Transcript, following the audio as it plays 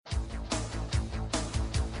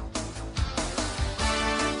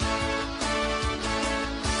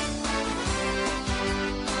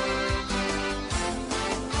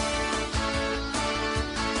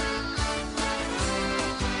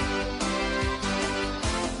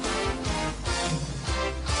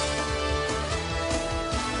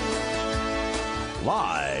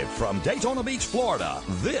Live from Daytona Beach, Florida,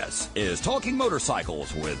 this is Talking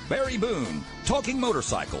Motorcycles with Barry Boone. Talking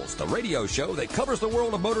Motorcycles, the radio show that covers the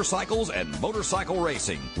world of motorcycles and motorcycle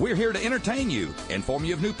racing. We're here to entertain you, inform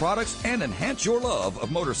you of new products, and enhance your love of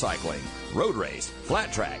motorcycling. Road race,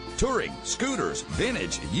 flat track, touring, scooters,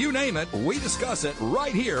 vintage, you name it, we discuss it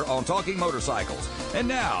right here on Talking Motorcycles. And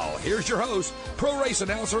now, here's your host, pro race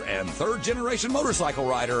announcer and third-generation motorcycle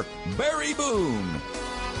rider, Barry Boone.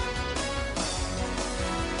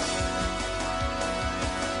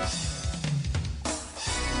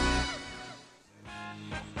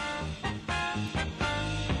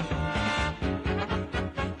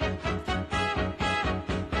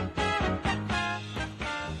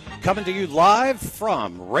 Coming to you live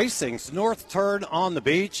from Racing's North Turn on the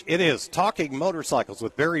beach. It is Talking Motorcycles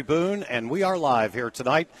with Barry Boone, and we are live here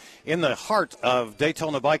tonight in the heart of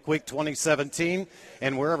Daytona Bike Week 2017.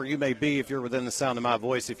 And wherever you may be, if you're within the sound of my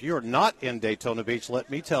voice, if you're not in Daytona Beach,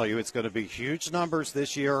 let me tell you, it's going to be huge numbers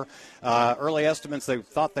this year. Early estimates, they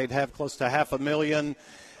thought they'd have close to 500,000.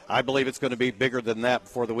 I believe it's going to be bigger than that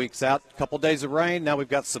before the week's out. A couple days of rain. Now we've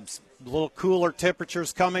got some little cooler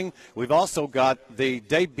temperatures coming. We've also got the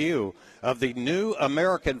debut of the new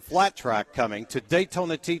American flat track coming to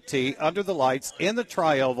Daytona TT under the lights in the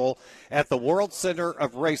Tri-Oval at the World Center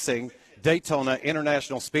of Racing, Daytona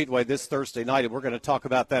International Speedway this Thursday night, and we're going to talk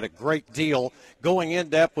about that a great deal, going in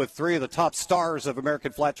depth with three of the top stars of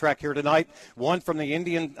American Flat Track here tonight. One from the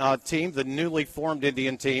Indian team, the newly formed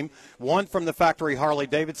Indian team, one from the factory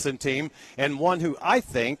Harley-Davidson team, and one who I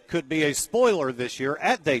think could be a spoiler this year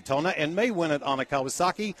at Daytona and may win it on a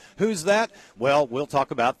Kawasaki. Who's that? Well, we'll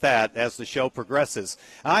talk about that as the show progresses.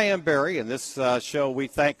 I am Barry, and this show we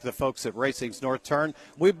thank the folks at Racing's North Turn.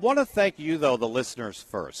 We want to thank you, though, the listeners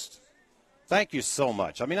first. Thank you so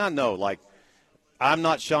much. I mean, I know, I'm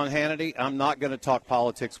not Sean Hannity. I'm not going to talk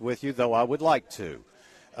politics with you, though I would like to.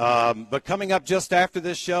 But coming up just after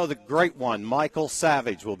this show, the great one, Michael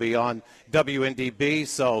Savage, will be on WNDB.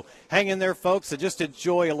 So hang in there, folks, and just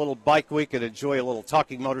enjoy a little bike week and enjoy a little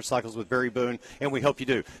Talking Motorcycles with Barry Boone, and we hope you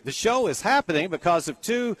do. The show is happening because of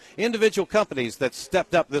two individual companies that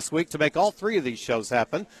stepped up this week to make all three of these shows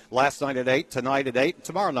happen. Last night at 8, tonight at 8, and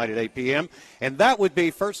tomorrow night at 8 p.m. And that would be,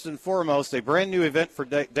 first and foremost, a brand new event for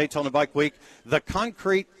Daytona Bike Week, the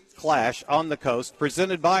Concrete Clash on the Coast,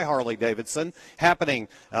 presented by Harley-Davidson, happening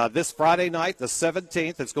this Friday night, the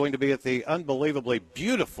 17th. It's going to be at the unbelievably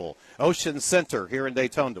beautiful Ocean Center here in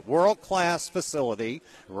Daytona. World-class facility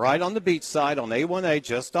right on the beach side on A1A,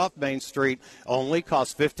 just off Main Street. Only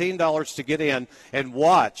costs $15 to get in and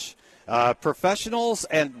watch. Professionals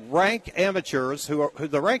and rank amateurs who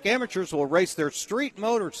the rank amateurs will race their street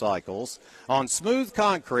motorcycles on smooth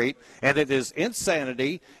concrete, and it is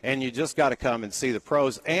insanity, and you just got to come and see the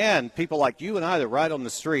pros and people like you and I that ride on the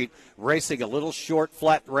street racing a little short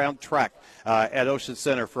flat round track at Ocean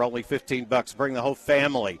Center for only $15. Bring the whole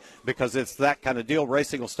family because it's that kind of deal.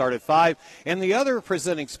 Racing will start at 5. And the other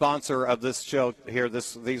presenting sponsor of this show here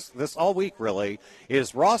this all week really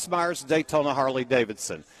is Ross Myers Daytona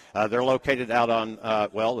Harley-Davidson. They're located out on,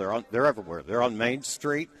 they're everywhere. They're on Main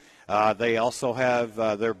Street. They also have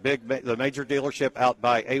the major dealership out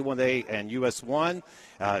by A1A and US 1.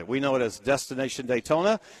 We know it as Destination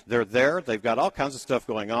Daytona. They're there. They've got all kinds of stuff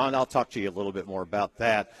going on. I'll talk to you a little bit more about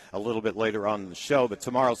that a little bit later on in the show. But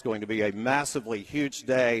tomorrow's going to be a massively huge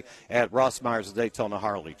day at Ross Myers Daytona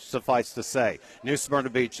Harley. Suffice to say, New Smyrna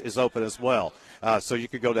Beach is open as well. So you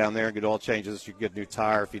could go down there and get oil changes. You can get a new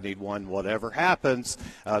tire if you need one, whatever happens.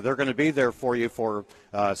 They're going to be there for you for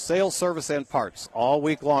sales, service, and parts all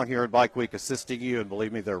week long here in Bike Week, assisting you, and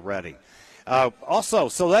believe me, they're ready.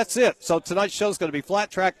 So that's it. So tonight's show is going to be flat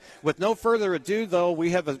track. With no further ado, though, we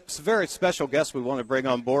have a very special guest we want to bring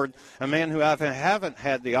on board, a man who I haven't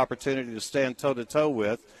had the opportunity to stand toe-to-toe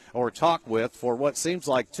with or talk with for what seems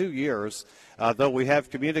like 2 years, though we have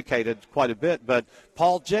communicated quite a bit. But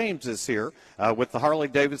Paul James is here with the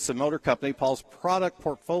Harley-Davidson Motor Company. Paul's product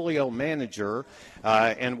portfolio manager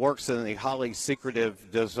and works in the highly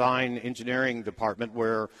secretive design engineering department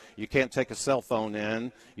where you can't take a cell phone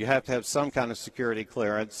in. You have to have some kind of security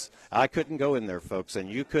clearance. I couldn't go in there, folks, and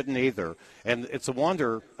you couldn't either. And it's a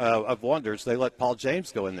wonder of wonders they let Paul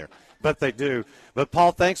James go in there. But they do. But,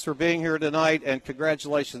 Paul, thanks for being here tonight, and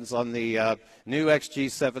congratulations on the new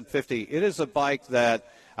XG750. It is a bike that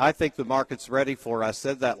I think the market's ready for. I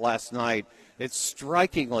said that last night. It's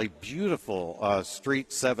strikingly beautiful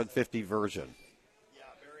street 750 version. Yeah,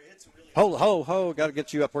 Barry, it's really Ho, got to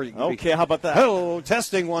get you up where you can be. Okay, how about that? Ho,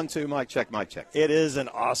 testing 1, 2, mic check. It is an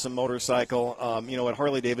awesome motorcycle. At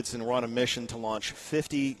Harley-Davidson, we're on a mission to launch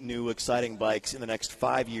 50 new exciting bikes in the next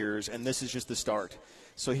 5 years, and this is just the start.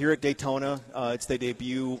 So here at Daytona, it's the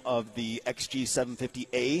debut of the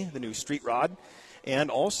XG750A, the new street rod,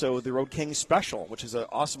 and also the Road King Special, which is an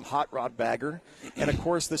awesome hot rod bagger. And, of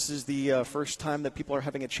course, this is the first time that people are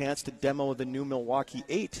having a chance to demo the new Milwaukee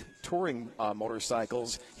 8 touring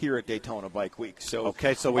motorcycles here at Daytona Bike Week. So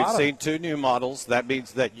we've seen 2 new models. That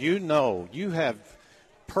means that you have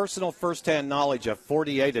personal firsthand knowledge of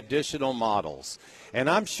 48 additional models. And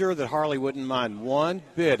I'm sure that Harley wouldn't mind one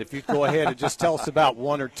bit if you'd go ahead and just tell us about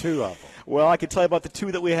 1 or 2 of them. Well, I could tell you about the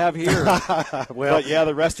 2 that we have here. But, yeah,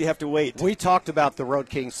 the rest you have to wait. We talked about the Road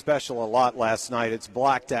King Special a lot last night. It's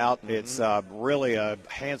blacked out. Mm-hmm. It's really a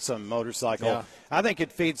handsome motorcycle. Yeah. I think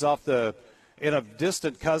it feeds off in a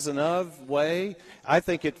distant cousin of way, I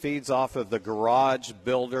think it feeds off of the garage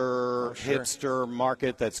builder hipster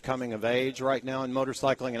market that's coming of age right now in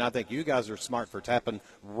motorcycling, and I think you guys are smart for tapping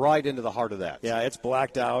right into the heart of that. Yeah, it's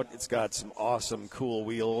blacked out. It's got some awesome, cool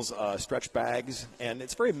wheels, stretch bags, and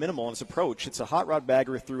it's very minimal in its approach. It's a hot rod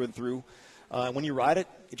bagger through and through. When you ride it,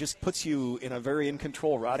 it just puts you in a very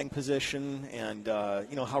in-control riding position, and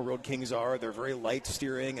you know how Road Kings are. They're very light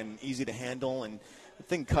steering and easy to handle, and the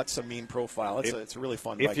thing cuts a mean profile. It's a really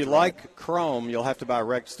fun bike. If you like chrome, you'll have to buy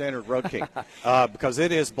a standard Road King because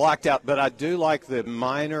it is blacked out. But I do like the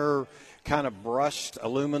minor kind of brushed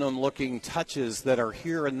aluminum-looking touches that are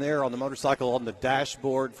here and there on the motorcycle, on the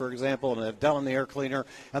dashboard, for example, and down on the air cleaner.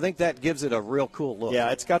 I think that gives it a real cool look. Yeah,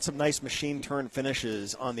 it's got some nice machine-turn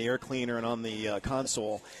finishes on the air cleaner and on the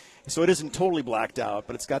console. So it isn't totally blacked out,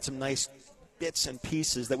 but it's got some nice bits and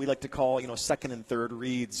pieces that we like to call, second and third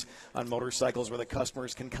reads on motorcycles where the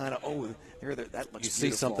customers can kind of, that looks beautiful. You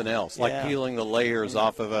see something else, like peeling the layers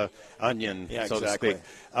off of an onion, so exactly. to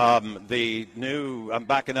speak. The new, I'm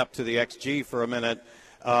backing up to the XG for a minute.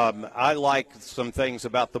 I like some things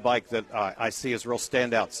about the bike that I see as real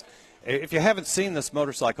standouts. If you haven't seen this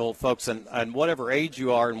motorcycle, folks, and whatever age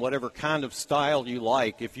you are and whatever kind of style you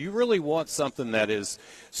like, if you really want something that is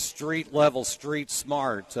street level, street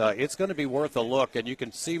smart, it's going to be worth a look. And you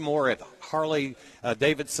can see more at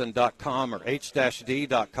harleydavidson.com or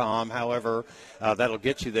h-d.com. However, that'll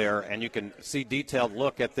get you there, and you can see detailed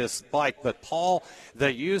look at this bike. But, Paul,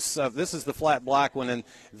 the use of this is the flat black one, and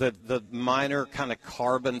the minor kind of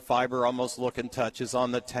carbon fiber almost looking touches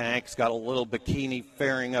on the tank. It's got a little bikini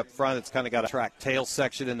fairing up front. It's kind of got a track tail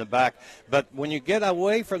section in the back. But when you get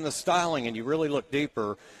away from the styling and you really look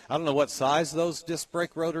deeper, I don't know what size those disc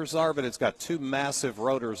brake rotors are, but it's got 2 massive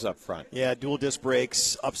rotors up front. Yeah, dual disc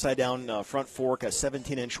brakes, upside down front fork, a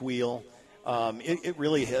 17-inch wheel. It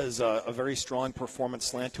really has a very strong performance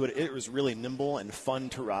slant to it. It was really nimble and fun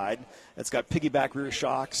to ride. It's got piggyback rear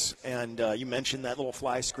shocks, and you mentioned that little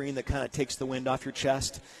fly screen that kind of takes the wind off your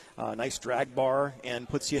chest. Nice drag bar and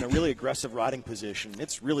puts you in a really aggressive riding position.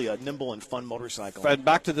 It's really a nimble and fun motorcycle. And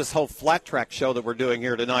back to this whole flat track show that we're doing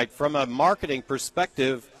here tonight. From a marketing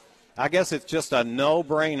perspective, I guess it's just a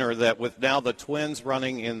no-brainer that with now the twins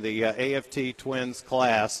running in the AFT Twins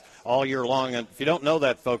class all year long, and if you don't know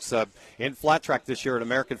that, folks, in flat track this year at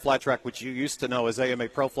American Flat Track, which you used to know as AMA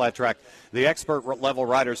Pro Flat Track, the expert-level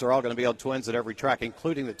riders are all going to be on twins at every track,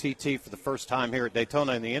 including the TT for the first time here at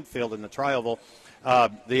Daytona in the infield in the Tri-Oval.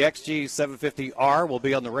 The XG 750R will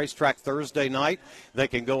be on the racetrack Thursday night. They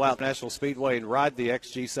can go out National Speedway and ride the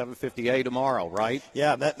XG 750A tomorrow, right?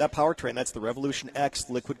 Yeah, that powertrain, that's the Revolution X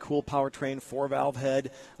liquid cool powertrain, 4-valve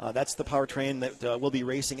head. That's the powertrain that will be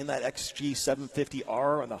racing in that XG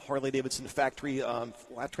 750R on the Harley-Davidson factory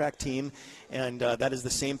flat track team. And that is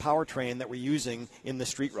the same powertrain that we're using in the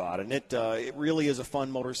street rod. And it really is a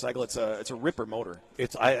fun motorcycle. It's a ripper motor.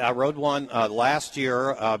 I rode one last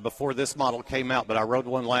year before this model came out, but I rode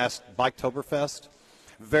one last Biketoberfest.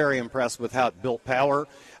 Very impressed with how it built power.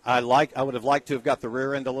 I would have liked to have got the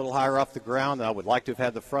rear end a little higher off the ground. I would like to have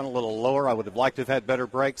had the front a little lower. I would have liked to have had better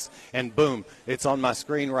brakes. And boom, it's on my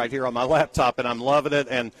screen right here on my laptop, and I'm loving it.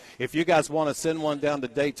 And if you guys want to send one down to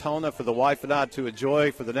Daytona for the wife and I to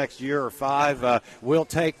enjoy for the next year or 5, we'll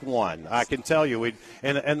take one. I can tell you.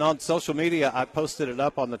 And on social media, I posted it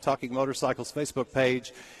up on the Talking Motorcycles Facebook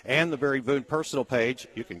page and the Barry Boone personal page.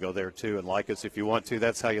 You can go there, too, and like us if you want to.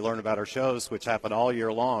 That's how you learn about our shows, which happen all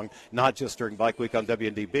year long, not just during Bike Week on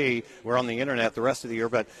WNDB. We're on the internet the rest of the year,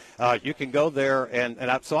 but you can go there,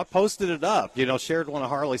 so I posted it up, shared one of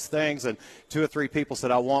Harley's things, and 2 or 3 people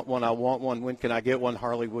said, I want one, when can I get one?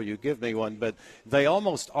 Harley, will you give me one? But they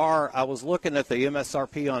almost are. I was looking at the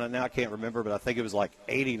MSRP on it now, I can't remember, but I think it was like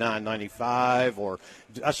 $89.95, or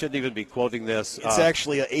I shouldn't even be quoting this. It's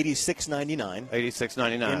actually $86.99.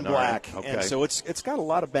 $86.99. In black. Right. Okay. And so it's got a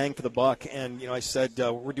lot of bang for the buck, and I said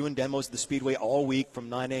we're doing demos at the Speedway all week from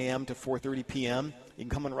 9 a.m. to 4:30 p.m. You can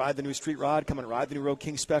come and ride the new Street Rod, come and ride the new Road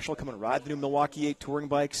King Special, come and ride the new Milwaukee 8 touring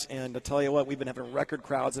bikes. And to tell you what, we've been having record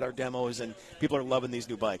crowds at our demos, and people are loving these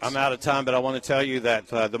new bikes. I'm out of time, but I want to tell you that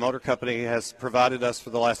the motor company has provided us for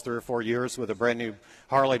the last 3 or 4 years with a brand new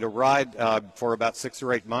Harley to ride for about 6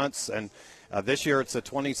 or 8 months. And this year it's a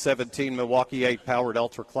 2017 Milwaukee 8 Powered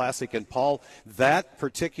Ultra Classic. And, Paul, that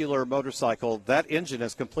particular motorcycle, that engine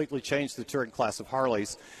has completely changed the touring class of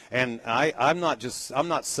Harleys. And I'm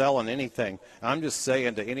not selling anything. I'm just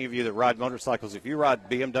saying to any of you that ride motorcycles, if you ride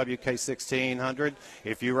BMW K1600,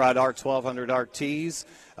 if you ride R1200 RTs,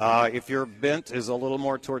 if your bent is a little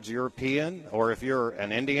more towards European, or if you're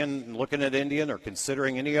an Indian, looking at Indian, or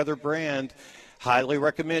considering any other brand, highly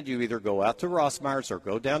recommend you either go out to Rossmeyer's or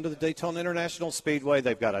go down to the Daytona International Speedway.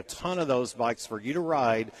 They've got a ton of those bikes for you to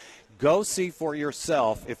ride. Go see for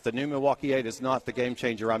yourself if the new Milwaukee 8 is not the game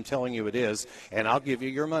changer I'm telling you it is, and I'll give you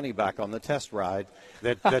your money back on the test ride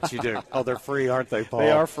that you do. Oh, they're free, aren't they, Paul? They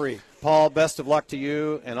are free. Paul, best of luck to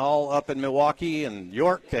you and all up in Milwaukee and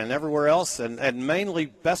York and everywhere else, and mainly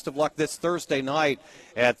best of luck this Thursday night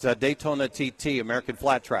at Daytona TT, American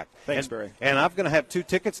Flat Track. Thanks, Barry. And I'm going to have 2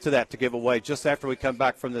 tickets to that to give away just after we come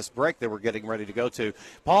back from this break that we're getting ready to go to.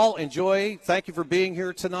 Paul, enjoy. Thank you for being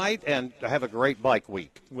here tonight, and have a great bike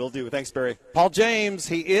week. Will do. Thanks, Barry. Paul James,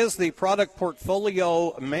 he is the product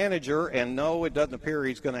portfolio manager, and no, it doesn't appear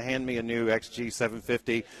he's going to hand me a new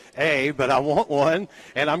XG750A, but I want one,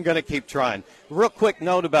 and I'm going to keep trying. Real quick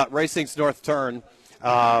note about Racing's North Turn.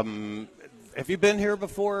 Have you been here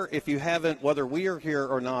before? If you haven't, whether we are here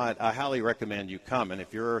or not, I highly recommend you come. And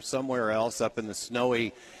if you're somewhere else up in the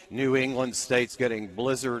snowy New England states getting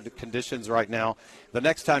blizzard conditions right now, the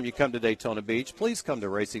next time you come to Daytona Beach, please come to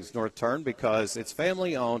Racing's North Turn, because it's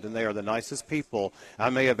family-owned and they are the nicest people I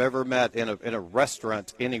may have ever met in a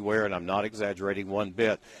restaurant anywhere, and I'm not exaggerating one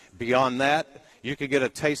bit. Beyond that, you can get a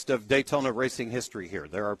taste of Daytona racing history here.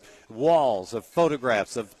 There are walls of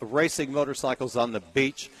photographs of racing motorcycles on the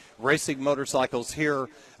beach, racing motorcycles here,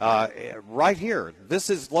 right here. This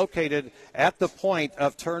is located at the point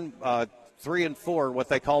of turn 3 and 4, what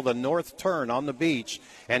they call the North Turn on the beach.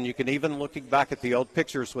 And you can even, looking back at the old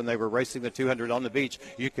pictures when they were racing the 200 on the beach,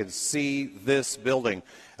 you can see this building.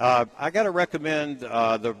 I got to recommend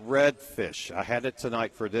the Redfish. I had it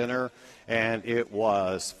tonight for dinner, and it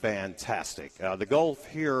was fantastic. The goal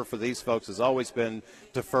here for these folks has always been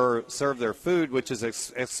to serve their food, which is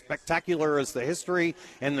as spectacular as the history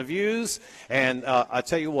and the views. And I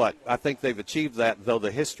tell you what, I think they've achieved that, though the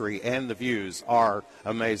history and the views are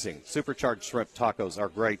amazing. Supercharged shrimp tacos are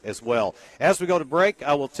great as well. As we go to break,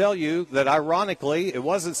 I will tell you that, ironically, it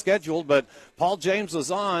wasn't scheduled, but Paul James was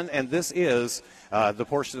on, and this is the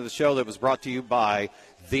portion of the show that was brought to you by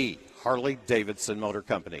the Harley-Davidson Motor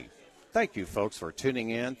Company. Thank you, folks, for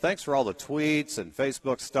tuning in. Thanks for all the tweets and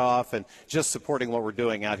Facebook stuff and just supporting what we're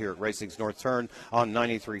doing out here at Racing's North Turn on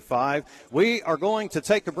 93.5. We are going to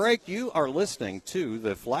take a break. You are listening to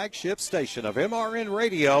the flagship station of MRN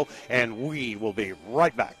Radio, and we will be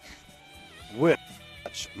right back with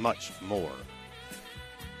much, much more.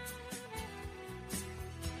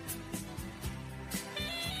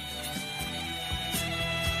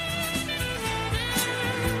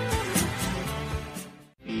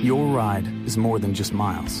 Your ride is more than just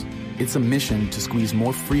miles. It's a mission to squeeze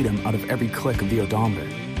more freedom out of every click of the odometer.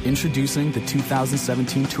 Introducing the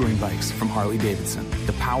 2017 touring bikes from Harley-Davidson.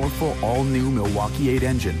 The powerful all-new Milwaukee 8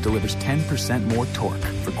 engine delivers 10% more torque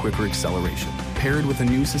for quicker acceleration. Paired with a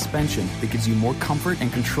new suspension that gives you more comfort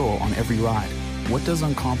and control on every ride. What does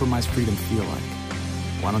uncompromised freedom feel like?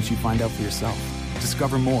 Why don't you find out for yourself?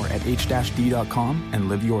 Discover more at h-d.com and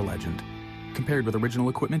live your legend. Compared with original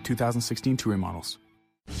equipment 2016 touring models.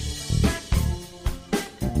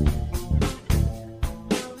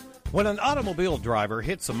 When an automobile driver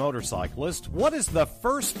hits a motorcyclist, what is the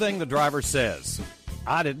first thing the driver says?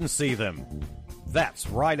 I didn't see them. That's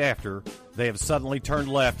right after they have suddenly turned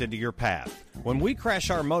left into your path. When we crash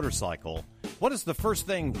our motorcycle, what is the first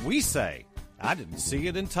thing we say? I didn't see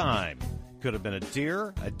it in time. Could have been a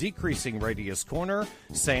deer, a decreasing radius corner,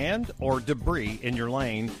 sand, or debris in your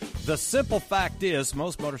lane. The simple fact is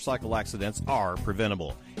most motorcycle accidents are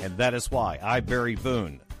preventable. And that is why I, Barry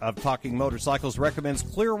Boone, of Talking Motorcycles, recommends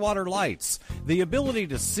Clearwater Lights. The ability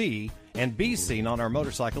to see and be seen on our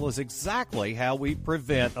motorcycle is exactly how we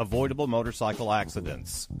prevent avoidable motorcycle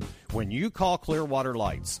accidents. When you call Clearwater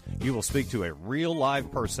Lights, you will speak to a real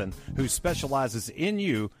live person who specializes in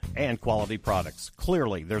you and quality products.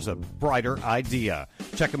 Clearly, there's a brighter idea.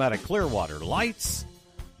 Check them out at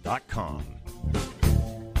clearwaterlights.com.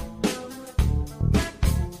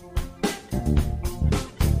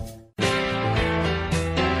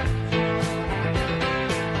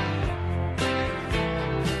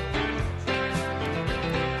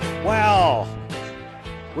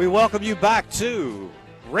 We welcome you back to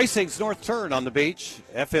Racing's North Turn on the Beach,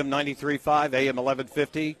 FM 93.5, AM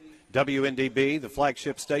 1150, WNDB, the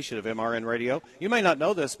flagship station of MRN Radio. You may not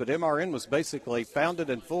know this, but MRN was basically founded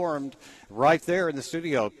and formed right there in the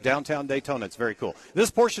studio, downtown Daytona. It's very cool. This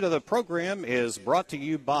portion of the program is brought to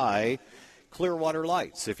you by Clearwater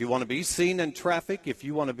Lights. If you want to be seen in traffic, if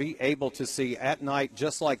you want to be able to see at night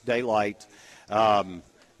just like daylight,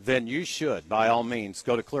 then you should, by all means,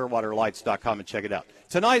 go to clearwaterlights.com and check it out.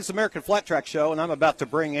 Tonight's American Flat Track Show, and I'm about to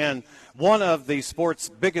bring in one of the sport's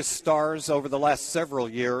biggest stars over the last several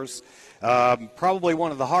years, probably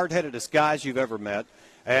one of the hard-headedest guys you've ever met,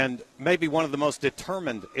 and maybe one of the most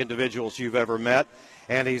determined individuals you've ever met.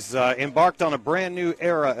 And he's embarked on a brand new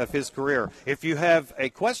era of his career. If you have a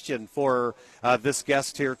question for this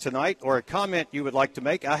guest here tonight or a comment you would like to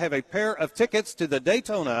make, I have a pair of tickets to the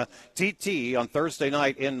Daytona TT on Thursday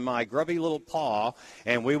night in my grubby little paw,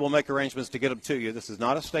 and we will make arrangements to get them to you. This is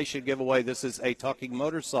not a station giveaway. This is a Talking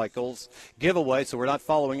Motorcycles giveaway, so we're not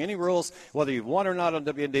following any rules. Whether you've won or not on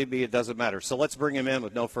WNDB, it doesn't matter. So let's bring him in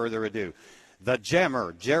with no further ado. The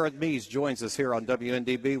Jammer, Jared Mees, joins us here on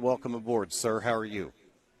WNDB. Welcome aboard, sir. How are you?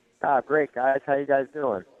 Great, guys. How you guys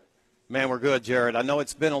doing? Man, we're good, Jared. I know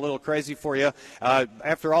it's been a little crazy for you.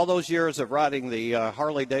 After all those years of riding the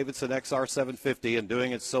Harley-Davidson XR750 and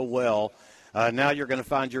doing it so well, now you're going to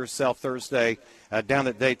find yourself Thursday down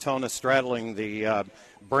at Daytona straddling the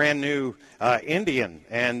brand-new Indian.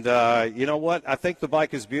 And you know what? I think the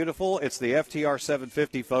bike is beautiful. It's the FTR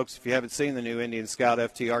 750, folks. If you haven't seen the new Indian Scout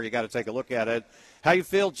FTR, you got to take a look at it. How you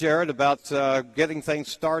feel, Jared, about getting things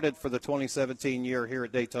started for the 2017 year here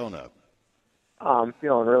at Daytona? I'm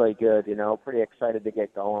feeling really good, pretty excited to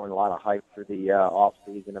get going. A lot of hype for the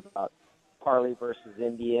off-season about Harley versus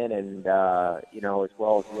Indian and, as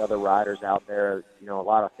well as the other riders out there. A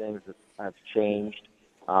lot of things have changed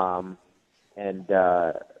and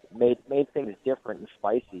made things different and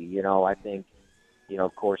spicy. I think,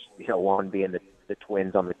 of course, one being the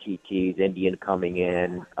twins on the TTs, Indian coming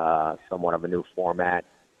in, somewhat of a new format.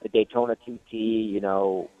 The Daytona TT,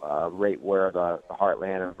 right where the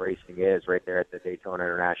heartland of racing is, right there at the Daytona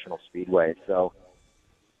International Speedway. So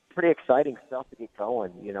pretty exciting stuff to get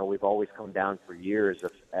going. We've always come down for years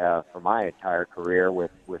for my entire career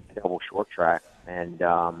with double short track. And,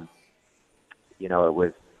 it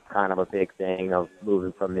was kind of a big thing of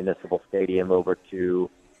moving from Municipal Stadium over to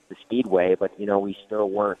the Speedway, but, we still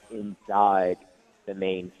weren't inside the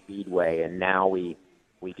main speedway, and now we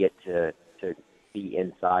get to be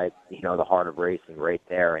inside, the heart of racing right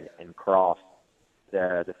there and cross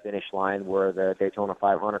the finish line where the Daytona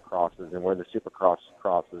 500 crosses and where the Supercross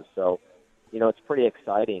crosses. So, it's pretty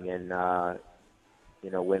exciting, and,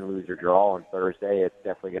 win, lose, or draw on Thursday, it's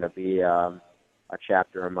definitely going to be a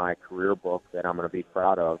chapter in my career book that I'm going to be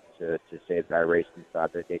proud of to say that I raced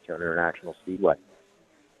inside the Daytona International Speedway.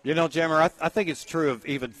 Jammer, I think it's true of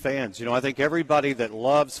even fans. I think everybody that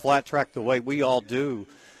loves flat track the way we all do,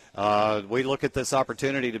 we look at this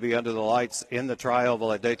opportunity to be under the lights in the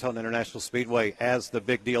Tri-Oval at Daytona International Speedway as the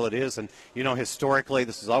big deal it is. And, historically,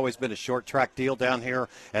 this has always been a short track deal down here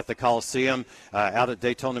at the Coliseum, out at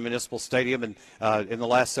Daytona Municipal Stadium. And in the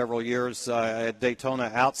last several years at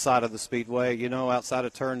Daytona outside of the Speedway, outside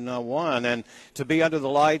of Turn 1. And to be under the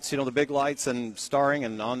lights, the big lights and starring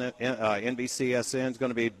and on NBCSN is going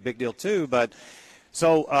to be a big deal too. But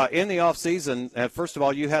so in the off season, first of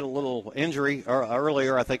all, you had a little injury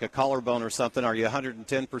earlier, I think a collarbone or something. Are you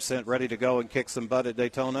 110% ready to go and kick some butt at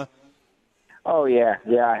Daytona? Oh, yeah.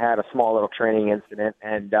 Yeah, I had a small little training incident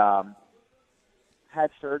and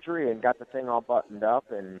had surgery and got the thing all buttoned up.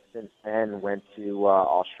 And since then, went to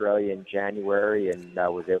Australia in January and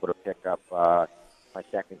was able to pick up my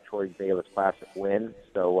second Troy Bayliss Classic win.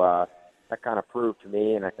 So that kind of proved to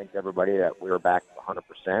me, and I think to everybody, that we were back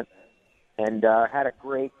 100%. And had a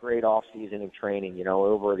great off-season in training.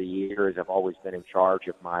 Over the years, I've always been in charge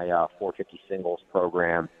of my 450 singles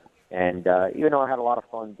program. And even though I had a lot of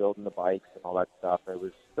fun building the bikes and all that stuff, there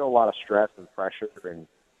was still a lot of stress and pressure and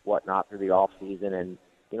whatnot through the off-season. And,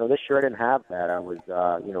 this year I didn't have that. I was,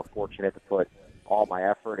 fortunate to put all my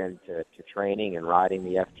effort into training and riding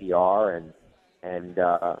the FTR and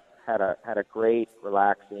had a great,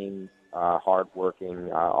 relaxing,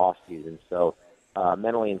 hard-working off-season. So,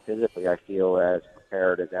 mentally and physically, I feel as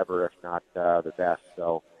prepared as ever, if not the best.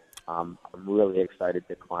 So I'm really excited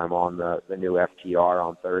to climb on the new FTR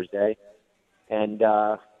on Thursday and,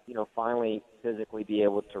 finally physically be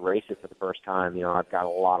able to race it for the first time. I've got a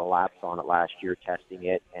lot of laps on it last year testing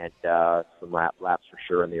it and some laps for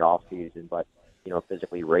sure in the off-season. But,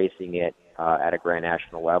 physically racing it at a Grand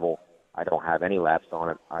National level, I don't have any laps on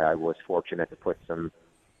it. I was fortunate to put some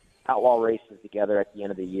outlaw races together at the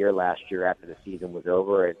end of the year last year after the season was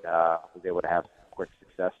over, and was able to have quick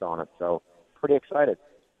success on it. So pretty excited.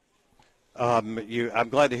 I'm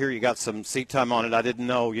glad to hear you got some seat time on it. I didn't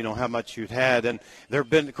know, how much you'd had. And there have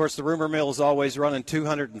been, of course, the rumor mill is always running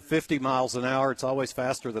 250 miles an hour. It's always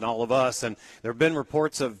faster than all of us. And there have been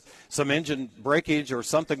reports of some engine breakage or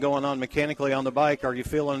something going on mechanically on the bike. Are you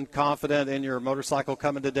feeling confident in your motorcycle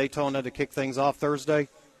coming to Daytona to kick things off Thursday?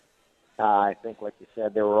 I think, like you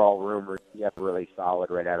said, they were all rumors. You have really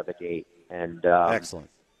solid right out of the gate. And Excellent.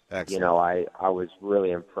 I was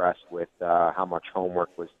really impressed with how much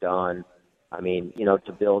homework was done. I mean,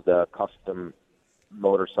 to build a custom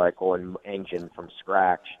motorcycle and engine from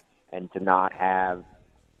scratch and to not have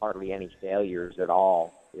hardly any failures at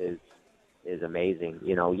all is amazing.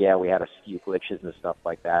 We had a few glitches and stuff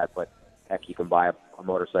like that, but heck, you can buy a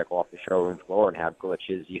motorcycle off the showroom floor and have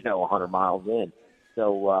glitches, 100 miles in.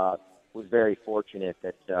 So was very fortunate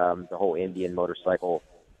that the whole Indian motorcycle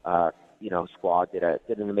squad did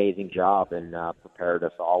an amazing job and prepared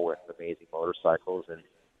us all with amazing motorcycles, and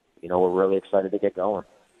we're really excited to get going.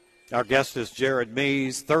 Our guest is Jared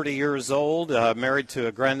Mees, 30 years old, married to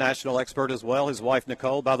a Grand National expert as well, his wife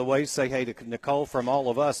Nicole. By the way, say hey to Nicole from all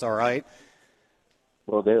of us, all right?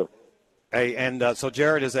 Will do. Hey, and so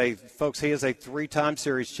Jared is he is a 3-time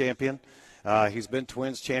series champion. He's been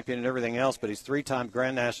Twins champion and everything else, but he's 3-time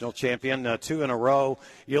Grand National champion, 2 in a row.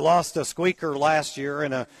 You lost a squeaker last year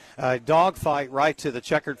in a dogfight right to the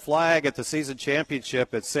checkered flag at the season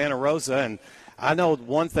championship at Santa Rosa. And I know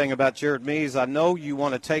one thing about Jared Mees. I know you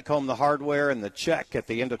want to take home the hardware and the check at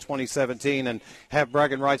the end of 2017 and have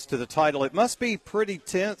bragging rights to the title. It must be pretty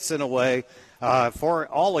tense in a way for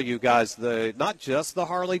all of you guys, not just the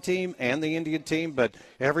Harley team and the Indian team, but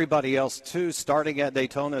everybody else too. Starting at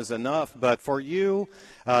Daytona is enough. But for you,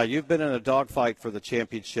 you've been in a dogfight for the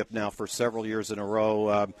championship now for several years in a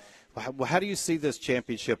row. How do you see this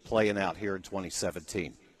championship playing out here in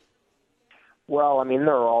 2017? Well, I mean,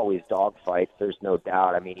 there are always dogfights. There's no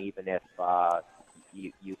doubt. I mean, even if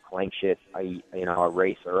you clinch it, a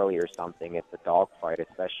race early or something, it's a dogfight,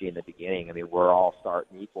 especially in the beginning. I mean, we're all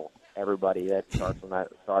starting equal. Everybody that starts on that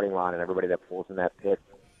starting line and everybody that pulls in that pit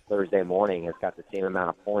Thursday morning has got the same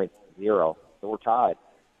amount of points, 0. So we're tied.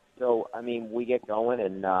 So, I mean, we get going,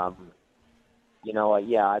 and, I've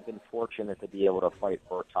been fortunate to be able to fight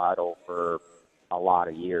for a title for a lot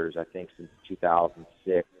of years, I think since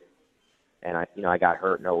 2006. And I got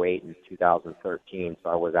hurt in 08 and 2013, so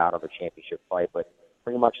I was out of a championship fight. But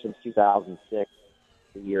pretty much since 2006,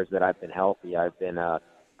 the years that I've been healthy, I've been a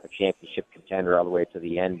championship contender all the way to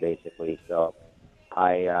the end, basically. So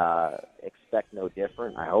I expect no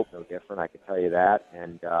different. I hope no different. I can tell you that.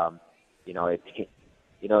 And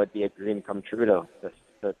it'd be a dream come true to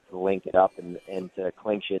link it up and to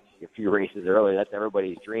clinch it a few races early. That's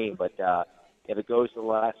everybody's dream. But if it goes to the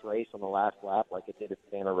last race on the last lap, like it did at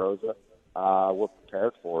Santa Rosa, we're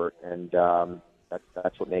prepared for it, and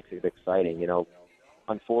that's what makes it exciting.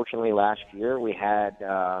 Unfortunately, last year we had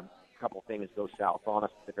a couple things go south on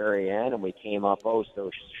us at the very end, and we came up so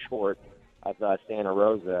short of Santa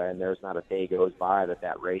Rosa, and there's not a day goes by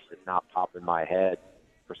that race does not pop in my head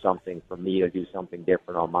for me to do something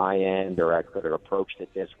different on my end, or I could have approached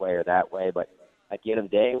it this way or that way. But at the end of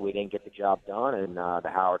the day, we didn't get the job done, and the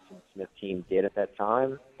Howardson-Smith team did at that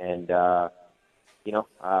time, and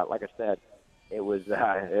like I said, it was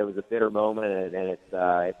a bitter moment, and it's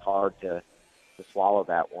hard to swallow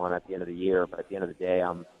that one at the end of the year. But at the end of the day,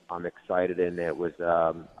 I'm excited, and it was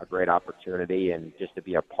a great opportunity, and just to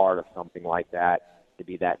be a part of something like that, to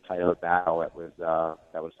be that tight of a battle, that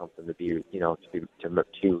was something to be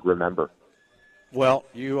to remember. Well,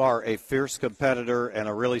 you are a fierce competitor and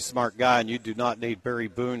a really smart guy, and you do not need Barry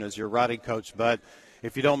Boone as your riding coach. But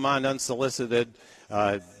if you don't mind, unsolicited,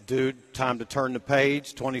 dude, time to turn the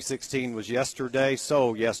page. 2016 was yesterday,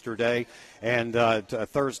 and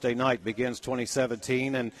Thursday night begins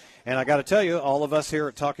 2017. And I got to tell you, all of us here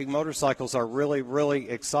at Talking Motorcycles are really, really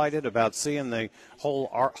excited about seeing the whole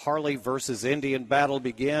Harley versus Indian battle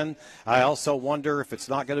begin. I also wonder if it's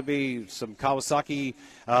not going to be some Kawasaki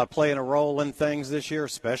playing a role in things this year,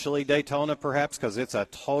 especially Daytona perhaps, because it's a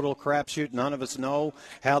total crapshoot. None of us know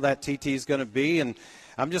how that TT is going to be. And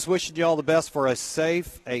I'm just wishing you all the best for a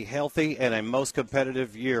safe, a healthy, and a most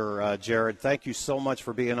competitive year, Jared. Thank you so much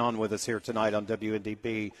for being on with us here tonight on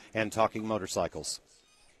WNDB and Talking Motorcycles.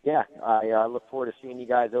 Yeah, I look forward to seeing you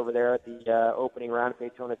guys over there at the opening round of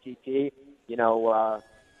Daytona TT.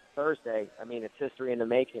 Thursday, I mean, it's history in the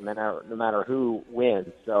making, no matter who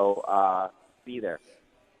wins. So be there.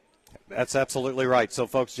 That's absolutely right. So,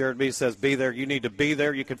 folks, Jared Mees says be there. You need to be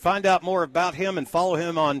there. You can find out more about him and follow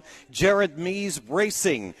him on Jared Mees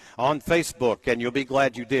Racing on Facebook, and you'll be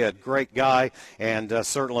glad you did. Great guy, and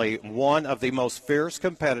certainly one of the most fierce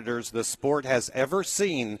competitors the sport has ever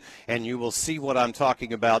seen, and you will see what I'm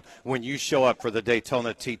talking about when you show up for the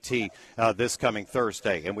Daytona TT this coming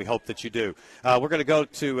Thursday, and we hope that you do. We're going to go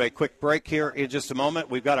to a quick break here in just a moment.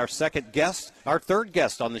 We've got our second guest. Our third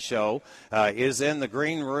guest on the show is in the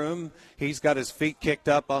green room. He's got his feet kicked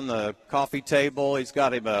up on the coffee table. He's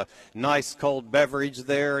got him a nice cold beverage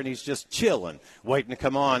there, and he's just chilling, waiting to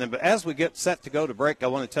come on. And as we get set to go to break, I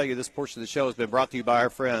want to tell you this portion of the show has been brought to you by our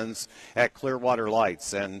friends at Clearwater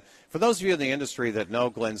Lights. And for those of you in the industry that know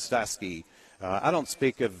Glenn Stasky, I don't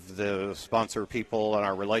speak of the sponsor people and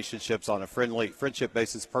our relationships on a friendship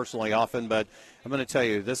basis personally often, but I'm going to tell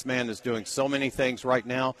you, this man is doing so many things right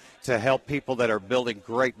now to help people that are building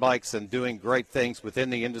great bikes and doing great things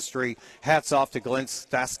within the industry. Hats off to Glenn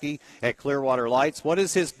Stasky at Clearwater Lights. What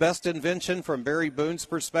is his best invention from Barry Boone's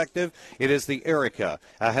perspective? It is the Erica.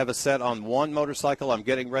 I have a set on one motorcycle. I'm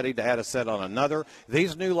getting ready to add a set on another.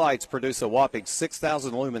 These new lights produce a whopping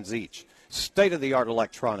 6,000 lumens each. State-of-the-art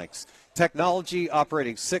electronics. Technology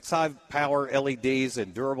operating 6 high-power LEDs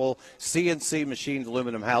and durable CNC machined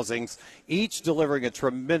aluminum housings, each delivering a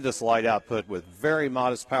tremendous light output with very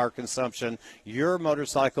modest power consumption. Your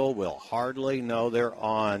motorcycle will hardly know they're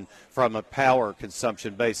on from a power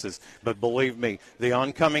consumption basis. But believe me, the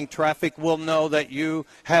oncoming traffic will know that you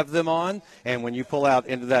have them on, and when you pull out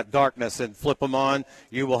into that darkness and flip them on,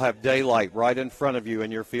 you will have daylight right in front of you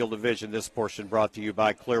in your field of vision. This portion brought to you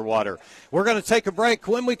by Clearwater. We're going to take a break.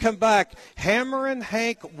 When we come back, Hammerin'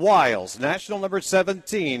 Hank Wiles, national number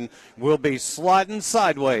 17, will be sliding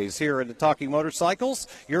sideways here in the Talking Motorcycles.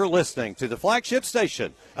 You're listening to the flagship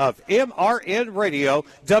station of MRN Radio,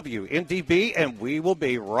 WNDB, and we will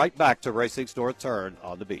be right back to Racing's North Turn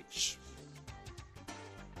on the beach.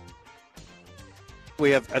 We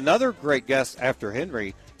have another great guest after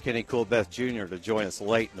Henry, Kenny Coolbeth Jr., to join us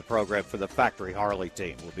late in the program for the Factory Harley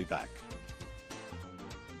team. We'll be back.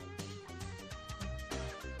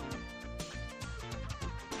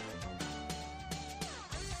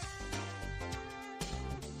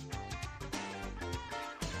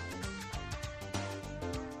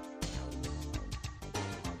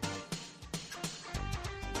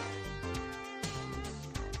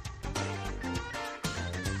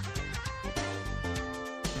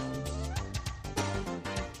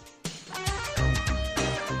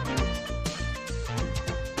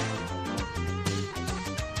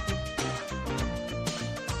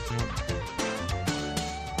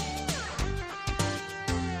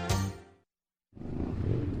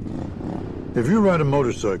 If you ride a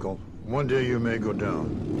motorcycle, one day you may go down,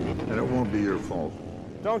 and it won't be your fault.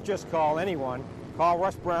 Don't just call anyone. Call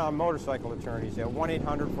Russ Brown Motorcycle Attorneys at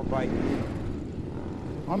 1-800-4BIKE.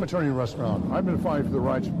 I'm attorney Russ Brown. I've been fighting for the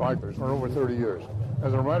rights of bikers for over 30 years.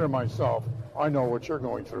 As a rider myself, I know what you're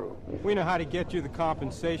going through. We know how to get you the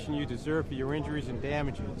compensation you deserve for your injuries and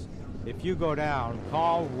damages. If you go down,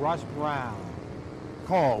 call Russ Brown.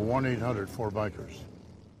 Call 1-800-4BIKERS.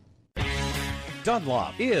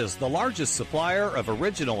 Dunlop is the largest supplier of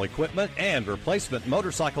original equipment and replacement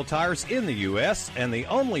motorcycle tires in the U.S. and the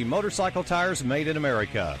only motorcycle tires made in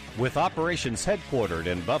America. With operations headquartered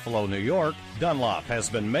in Buffalo, New York, Dunlop has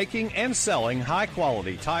been making and selling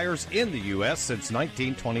high-quality tires in the U.S. since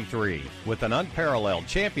 1923. With an unparalleled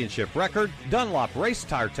championship record, Dunlop race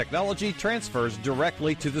tire technology transfers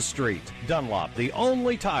directly to the street. Dunlop, the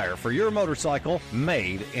only tire for your motorcycle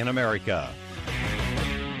made in America.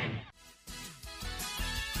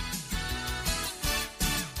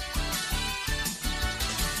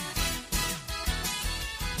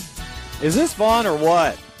 Is this fun or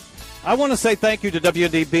what? I want to say thank you to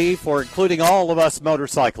WNDB for including all of us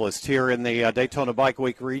motorcyclists here in the Daytona Bike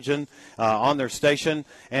Week region on their station.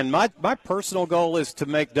 And my personal goal is to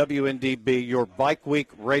make WNDB your Bike Week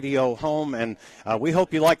radio home. And we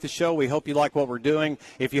hope you like the show. We hope you like what we're doing.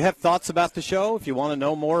 If you have thoughts about the show, if you want to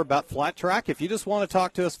know more about Flat Track, if you just want to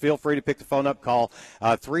talk to us, feel free to pick the phone up, call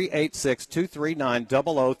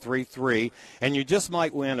 386-239-0033. And you just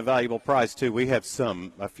might win a valuable prize, too. We have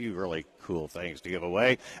a few really cool things to give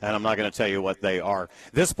away, and I'm not going to tell you what they are.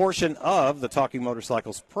 This portion of the Talking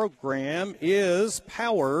Motorcycles program is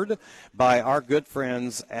powered by our good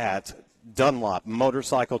friends at Dunlop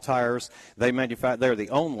motorcycle tires. They're the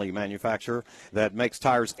only manufacturer that makes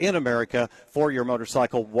tires in America for your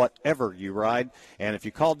motorcycle, whatever you ride. And if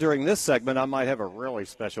you call during this segment, I might have a really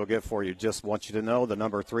special gift for you. Just want you to know the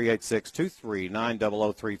number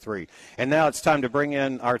 386-239-0033. And now it's time to bring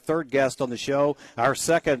in our third guest on the show, our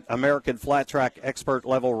second American Flat Track expert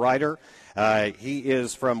level rider. He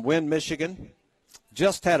is from Wynn, Michigan.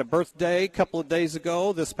 Just had a birthday a couple of days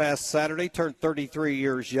ago, this past Saturday, turned 33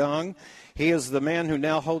 years young. He is the man who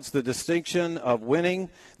now holds the distinction of winning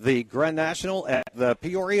the Grand National at the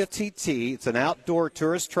Peoria TT. It's an outdoor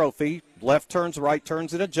tourist trophy, left turns, right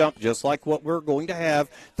turns, and a jump, just like what we're going to have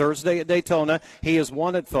Thursday at Daytona. He has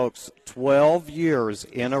won it, folks, 12 years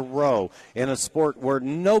in a row in a sport where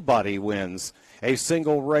nobody wins a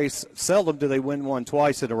single race. Seldom do they win one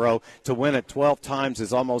twice in a row. To win it 12 times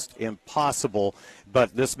is almost impossible,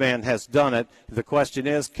 but this man has done it. The question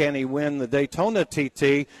is, can he win the Daytona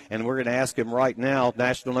TT? And we're going to ask him right now,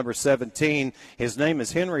 national number 17. His name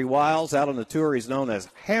is Henry Wiles. Out on the tour, he's known as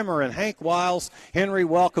Hammer and Hank Wiles. Henry,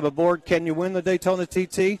 welcome aboard. Can you win the Daytona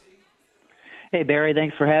TT? Hey, Barry,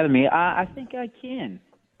 thanks for having me. I think I can.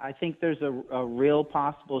 I think there's a real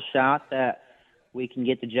possible shot that we can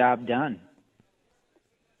get the job done.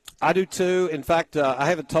 I do too. In fact, I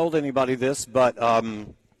haven't told anybody this, but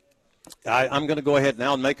I'm going to go ahead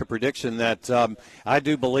now and make a prediction that I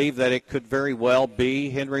do believe that it could very well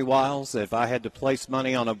be Henry Wiles. If I had to place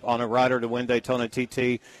money on a rider to win Daytona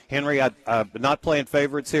TT, Henry, I'm not playing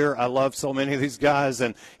favorites here. I love so many of these guys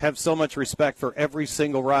and have so much respect for every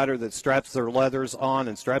single rider that straps their leathers on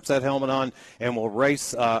and straps that helmet on and will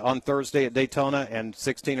race on Thursday at Daytona and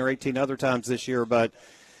 16 or 18 other times this year. But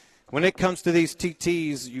when it comes to these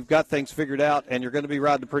TTs, you've got things figured out, and you're going to be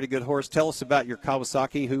riding a pretty good horse. Tell us about your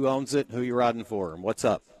Kawasaki, who owns it, who you're riding for, and what's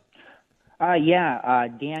up.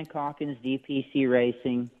 Dan Calkins, DPC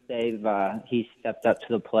Racing. He's stepped up to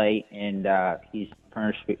the plate, and he's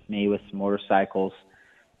furnished me with some motorcycles.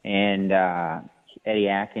 And Eddie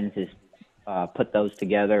Atkins has put those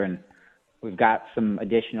together, and we've got some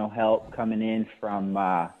additional help coming in from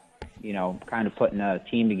kind of putting a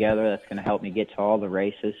team together that's going to help me get to all the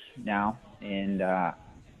races now. And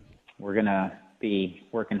we're going to be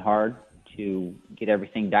working hard to get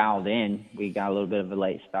everything dialed in. We got a little bit of a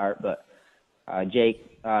late start, but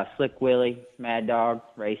Jake, Slick Willie, Mad Dog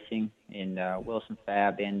Racing, and Wilson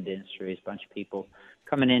Fab and Industries, a bunch of people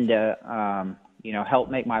coming in to, help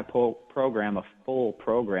make my program a full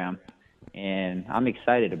program. And I'm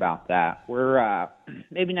excited about that. We're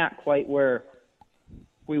maybe not quite where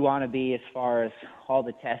we want to be as far as all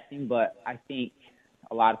the testing, but I think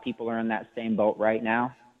a lot of people are in that same boat right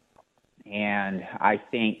now. And I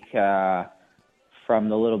think from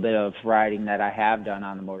the little bit of riding that I have done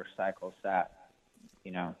on the motorcycles that,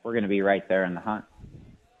 we're going to be right there in the hunt.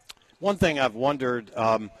 One thing I've wondered,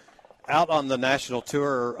 out on the national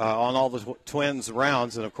tour on all the Twins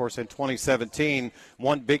rounds, and of course in 2017,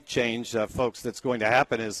 one big change, folks, that's going to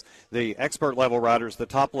happen is the expert level riders, the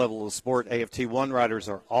top level of the sport, AFT1 riders,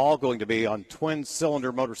 are all going to be on twin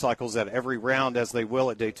cylinder motorcycles at every round, as they will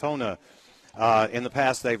at Daytona. In the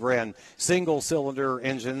past, they've ran single cylinder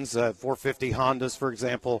engines, 450 Hondas, for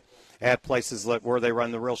example, at places where they run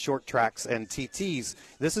the real short tracks and TTs.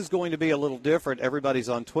 This is going to be a little different. Everybody's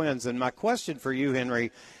on twins. And my question for you,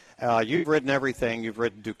 Henry, you've ridden everything. You've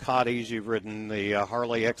ridden Ducatis. You've ridden the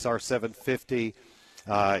Harley XR750.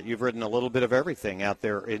 You've ridden a little bit of everything out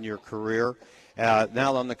there in your career.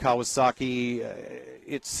 Now on the Kawasaki,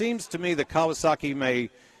 it seems to me that Kawasaki may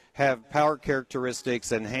have power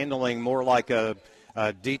characteristics and handling more like a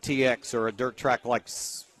DTX or a dirt track like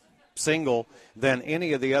single than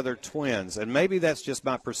any of the other twins. And maybe that's just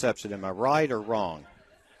my perception. Am I right or wrong?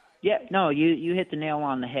 Yeah, no, you hit the nail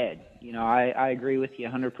on the head. I agree with you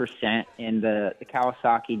 100%. And the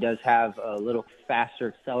Kawasaki does have a little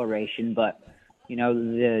faster acceleration, but,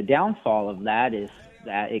 the downfall of that is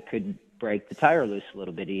that it could break the tire loose a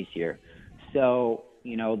little bit easier. So,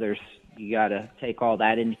 you got to take all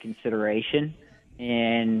that into consideration.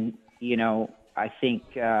 And, I think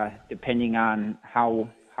depending on how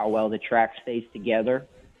well the track stays together,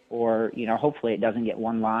 or, hopefully it doesn't get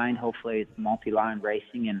one line. Hopefully it's multi-line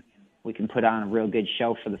racing and we can put on a real good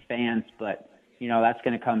show for the fans. But, that's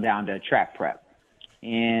going to come down to track prep.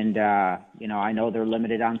 And, I know they're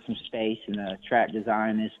limited on some space and the track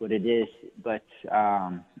design is what it is. But,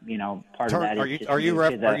 part of that is are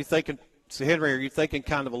you thinking, so Henry, are you thinking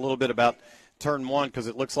kind of a little bit about turn one, because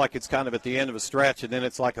it looks like it's kind of at the end of a stretch and then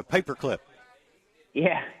it's like a paper clip?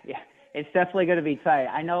 Yeah. It's definitely going to be tight.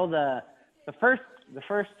 I know the first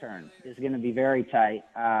turn is going to be very tight.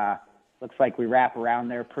 Looks like we wrap around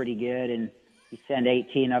there pretty good, and you send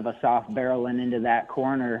 18 of us off barreling into that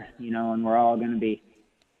corner, and we're all going to be,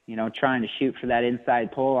 trying to shoot for that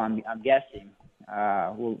inside pole. I'm guessing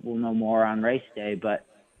we'll know more on race day, but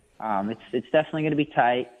it's definitely going to be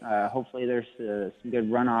tight. Hopefully there's some good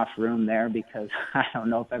runoff room there, because I don't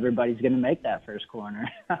know if everybody's going to make that first corner.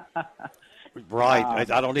 Right.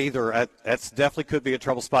 I don't either. That's definitely could be a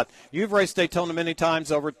trouble spot. You've raced Daytona many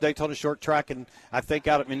times over at Daytona Short Track, and I think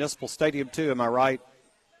out at Municipal Stadium too. Am I right?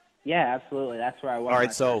 Yeah, absolutely. That's where I was. All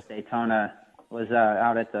right, so Daytona was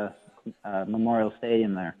out at the Memorial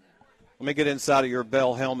Stadium there. Let me get inside of your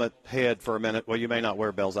bell helmet head for a minute. Well, you may not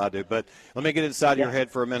wear bells, I do, but let me get inside of your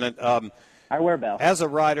head for a minute. I wear bells. As a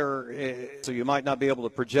rider, so you might not be able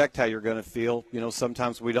to project how you're going to feel.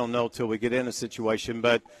 Sometimes we don't know till we get in a situation,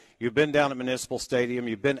 but you've been down at Municipal Stadium.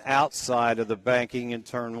 You've been outside of the banking in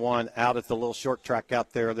Turn 1, out at the little short track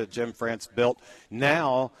out there that Jim France built.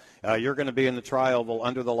 Now you're going to be in the tri-oval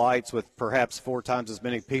under the lights with perhaps 4 times as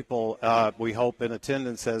many people, we hope, in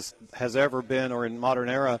attendance as has ever been or in modern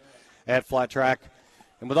era at Flat Track.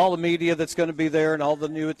 And with all the media that's going to be there and all the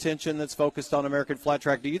new attention that's focused on American Flat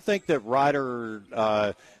Track, do you think that rider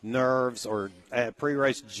nerves or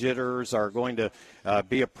pre-race jitters are going to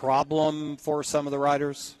be a problem for some of the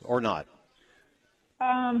riders or not?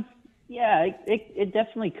 Yeah, it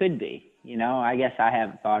definitely could be. I guess I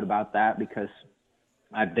haven't thought about that because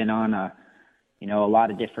I've been on a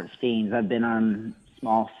lot of different scenes. I've been on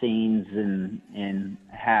small scenes and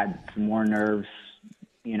had some more nerves,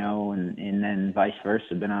 and then vice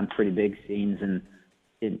versa, been on pretty big scenes and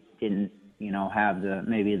didn't have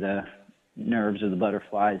the nerves or the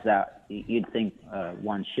butterflies that you'd think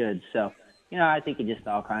one should. So, I think it just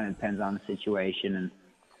all kind of depends on the situation.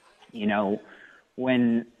 And,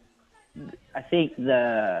 when I think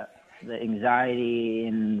the anxiety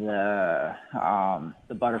and the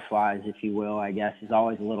butterflies, if you will, I guess, is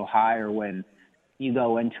always a little higher when you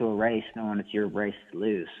go into a race knowing it's your race to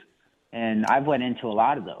lose. And I've went into a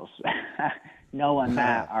lot of those, knowing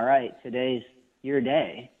that, all right, today's your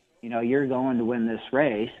day. You're going to win this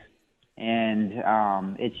race, and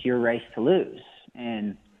it's your race to lose.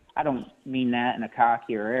 And I don't mean that in a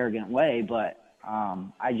cocky or arrogant way, but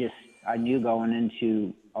I knew going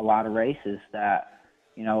into a lot of races that,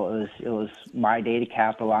 it was my day to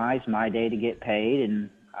capitalize, my day to get paid, and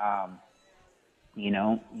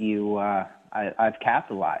I've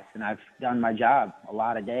capitalized and I've done my job a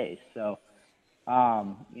lot of days. So,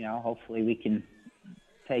 hopefully we can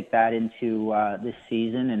take that into this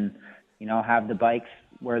season and, have the bikes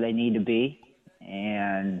where they need to be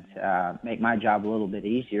and make my job a little bit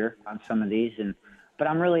easier on some of these. But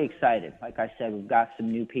I'm really excited. Like I said, we've got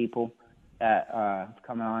some new people that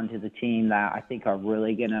coming on to the team that I think are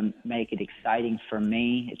really going to make it exciting for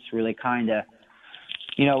me. It's really kind of,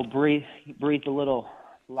 breathe a little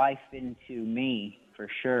life into me for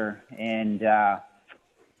sure. And I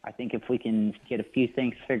think if we can get a few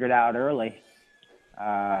things figured out early,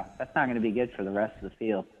 that's not going to be good for the rest of the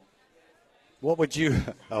field. What would you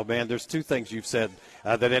 – oh, man, there's 2 things you've said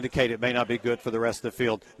that indicate it may not be good for the rest of the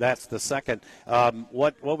field. That's the second.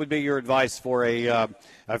 What would be your advice for a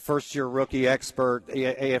first-year rookie expert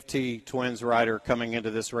AFT Twins rider coming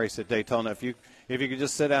into this race at Daytona? If you could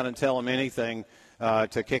just sit down and tell them anything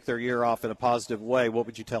to kick their year off in a positive way, what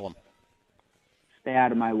would you tell them? Stay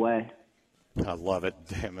out of my way. I love it.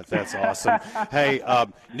 Damn it, that's awesome. Hey,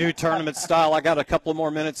 new tournament style. I got a couple of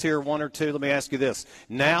more minutes here, 1 or 2. Let me ask you this.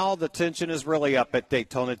 Now the tension is really up at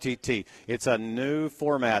Daytona TT. It's a new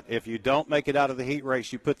format. If you don't make it out of the heat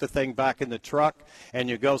race, you put the thing back in the truck and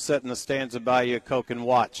you go sit in the stands and buy you a Coke and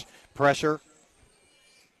watch. Pressure?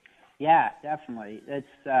 Yeah, definitely.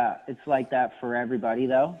 It's like that for everybody,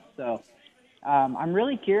 though. So I'm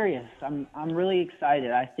really curious. I'm really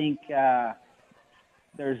excited. I think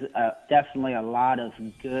there's definitely a lot of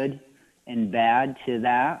good and bad to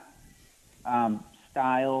that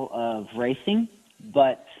style of racing,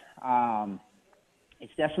 but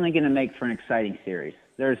it's definitely going to make for an exciting series.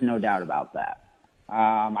 There's no doubt about that.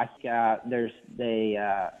 I think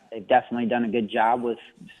they've definitely done a good job with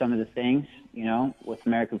some of the things, with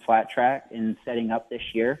American Flat Track and setting up this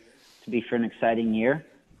year to be for an exciting year.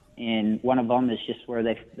 And one of them is just where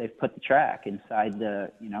they've put the track inside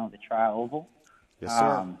the trial oval. Yes,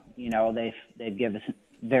 sir. They've given us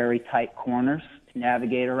very tight corners to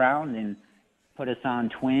navigate around and put us on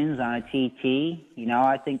twins on a TT.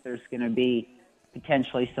 I think there's going to be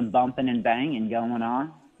potentially some bumping and banging going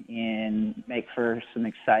on and make for some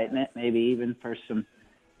excitement, maybe even for some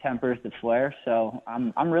tempers to flare. So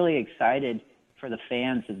I'm really excited for the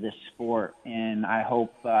fans of this sport, and I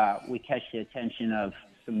hope we catch the attention of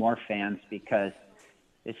some more fans because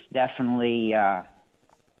it's definitely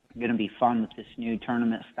going to be fun with this new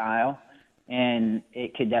tournament style. And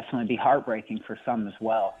it could definitely be heartbreaking for some as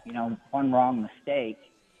well. You know, one wrong mistake,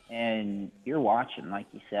 and you're watching, like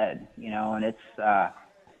you said, you know, and it's,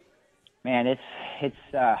 man,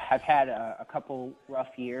 I've had a couple rough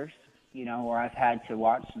years, you know, where I've had to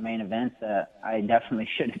watch some main events that I definitely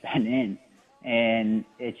should have been in. And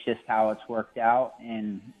it's just how it's worked out.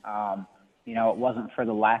 And, you know, it wasn't for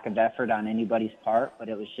the lack of effort on anybody's part, but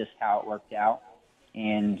it was just how it worked out.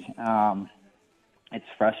 And, it's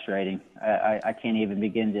frustrating. I can't even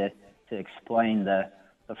begin to explain the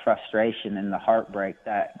frustration and the heartbreak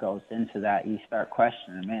that goes into that. You start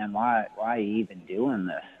questioning, man, why are you even doing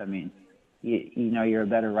this? I mean, you know you're a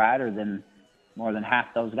better rider than more than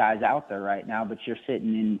half those guys out there right now, but you're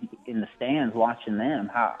sitting in the stands watching them.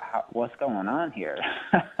 What's going on here?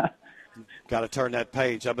 Got to turn that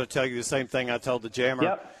page. I'm going to tell you the same thing I told the Jammer.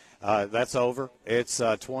 Yep. That's over. It's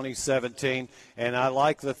 2017, and I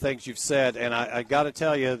like the things you've said. And I got to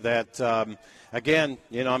tell you that, again,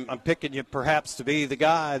 you know, I'm picking you perhaps to be the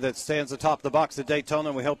guy that stands atop the box at Daytona,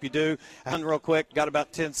 and we hope you do. And real quick, got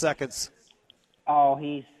about 10 seconds. Oh,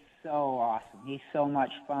 he's so awesome. He's so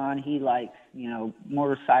much fun. He likes, you know,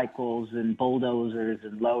 motorcycles and bulldozers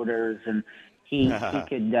and loaders, and he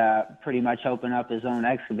could pretty much open up his own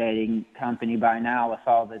excavating company by now with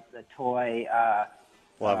all the toy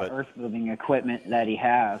earth-moving equipment that he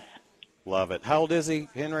has. Love it. How old is he,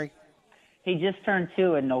 Henry? He just turned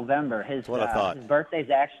 2 in November. His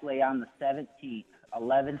birthday's actually on the 17th.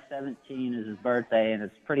 11/17 is his birthday, and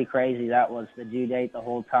it's pretty crazy. That was the due date the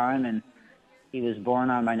whole time, and he was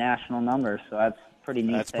born on my national number, so that's pretty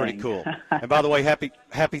neat. That's pretty cool. And by the way, happy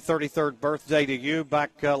 33rd birthday to you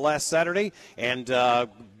back last Saturday, and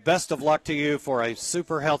best of luck to you for a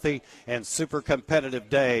super healthy and super competitive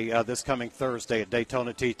day this coming Thursday at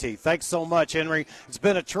Daytona TT. Thanks so much, Henry. It's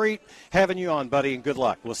been a treat having you on, buddy, and good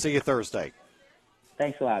luck. We'll see you Thursday.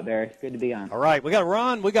 Thanks a lot, Barry. Good to be on. All right, we got to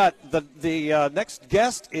run. We got the next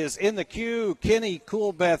guest is in the queue. Kenny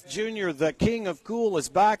Coolbeth Jr., the King of Cool, is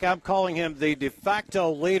back. I'm calling him the de facto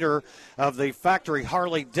leader of the factory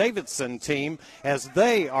Harley-Davidson team as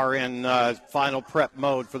they are in final prep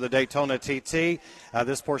mode for the Daytona TT.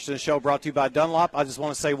 This portion of the show brought to you by Dunlop. I just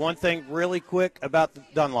want to say one thing really quick about the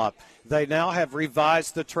Dunlop. They now have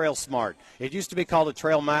revised the Trail Smart. It used to be called a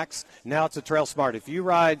Trail Max. Now it's a Trail Smart. If you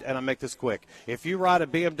ride, and I'll make this quick, if you ride a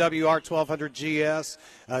BMW R1200 GS,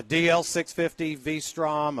 a DL650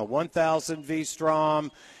 V-Strom, a 1000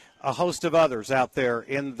 V-Strom, a host of others out there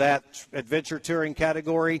in that adventure touring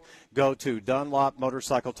category, go to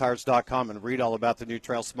DunlopMotorcycleTires.com and read all about the new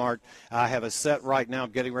Trail Smart. I have a set right now.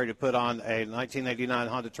 I'm getting ready to put on a 1989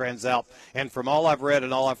 Honda Transalp, and from all I've read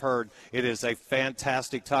and all I've heard, it is a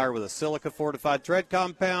fantastic tire with a silica-fortified tread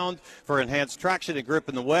compound for enhanced traction and grip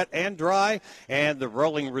in the wet and dry, and the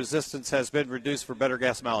rolling resistance has been reduced for better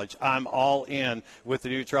gas mileage. I'm all in with the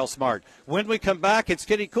new Trail Smart. When we come back, it's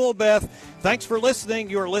Kenny Coolbeth. Thanks for listening.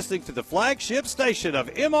 You are listening to the flagship station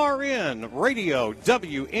of MRN Radio,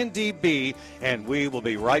 WNDB, and we will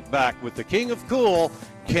be right back with the King of Cool,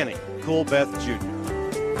 Kenny Coolbeth Jr.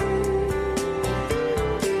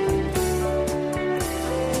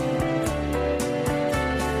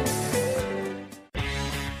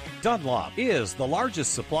 Dunlop is the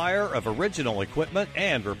largest supplier of original equipment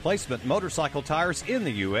and replacement motorcycle tires in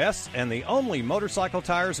the U.S. and the only motorcycle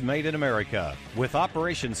tires made in America. With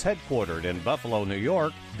operations headquartered in Buffalo, New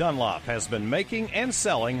York, Dunlop has been making and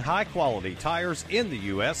selling high-quality tires in the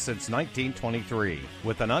U.S. since 1923.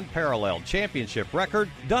 With an unparalleled championship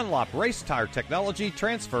record, Dunlop race tire technology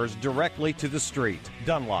transfers directly to the street.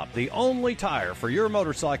 Dunlop, the only tire for your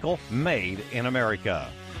motorcycle made in America.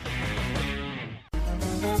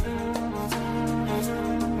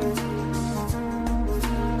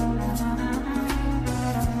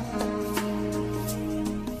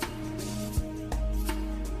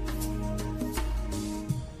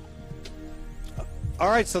 All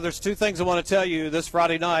right, so there's two things I want to tell you. This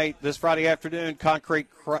Friday night, this Friday afternoon, concrete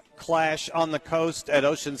clash on the coast at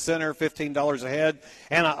Ocean Center, $15 a head.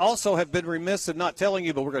 And I also have been remiss in not telling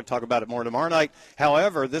you, but we're going to talk about it more tomorrow night.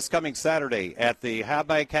 However, this coming Saturday at the High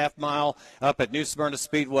Bank Half Mile up at New Smyrna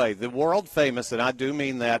Speedway, the world famous, and I do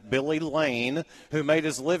mean that, Billy Lane, who made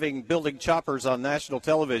his living building choppers on national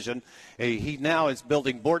television, he now is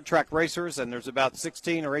building board track racers, and there's about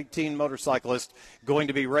 16 or 18 motorcyclists going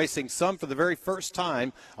to be racing, some for the very first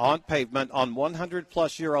time on pavement on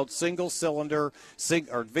 100-plus-year-old single-cylinder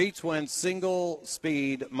or V-twin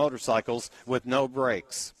single-speed motorcycles with no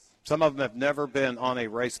brakes. Some of them have never been on a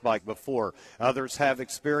race bike before. Others have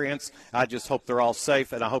experience. I just hope they're all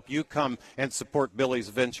safe, and I hope you come and support Billy's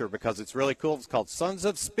venture because it's really cool. It's called Sons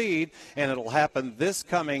of Speed, and it'll happen this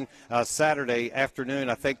coming Saturday afternoon.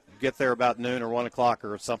 I think get there about noon or 1 o'clock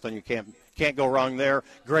or something. You can't go wrong there.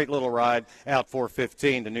 Great little ride out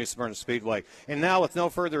 415 to New Smyrna Speedway. And now, with no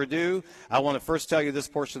further ado, I want to first tell you this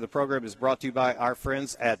portion of the program is brought to you by our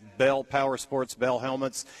friends at Bell Power Sports, Bell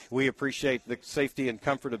Helmets. We appreciate the safety and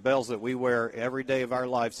comfort of bells that we wear every day of our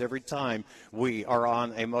lives, every time we are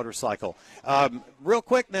on a motorcycle. Real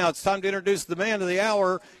quick now, it's time to introduce the man of the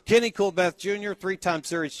hour, Kenny Coolbeth Jr., three-time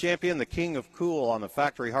series champion, the king of cool on the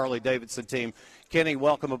factory Harley-Davidson team. Kenny,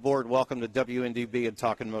 welcome aboard. Welcome to WNDB and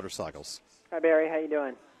Talking Motorcycles. Hi, Barry. How you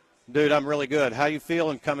doing? Dude, I'm really good. How you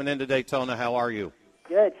feeling coming into Daytona? How are you?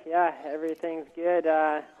 Good. Yeah, everything's good.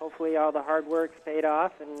 Hopefully all the hard work's paid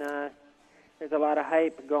off, and there's a lot of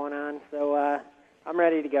hype going on, so I'm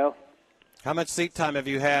ready to go. How much seat time have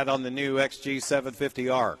you had on the new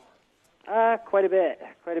XG750R? Quite a bit,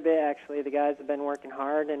 actually. The guys have been working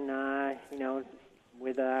hard, and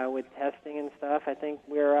with testing and stuff, I think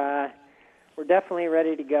we're definitely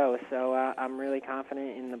ready to go. So I'm really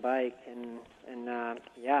confident in the bike, and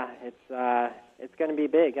it's going to be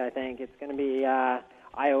big. I think it's going to be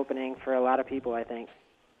eye-opening for a lot of people, I think.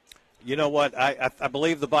 You know what? I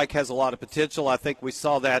believe the bike has a lot of potential. I think we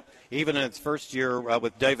saw that even in its first year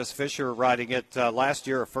with Davis Fisher riding it last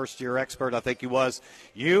year, a first-year expert, I think he was.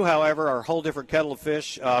 You, however, are a whole different kettle of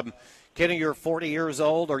fish. Kenny, you're 40 years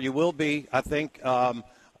old, or you will be, I think. As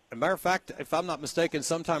a matter of fact, if I'm not mistaken,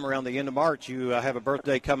 sometime around the end of March, you have a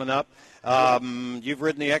birthday coming up. You've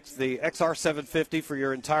ridden the XR750 for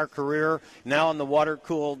your entire career, now on the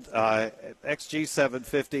water-cooled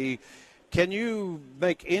XG750. Can you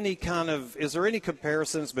make any is there any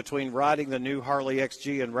comparisons between riding the new Harley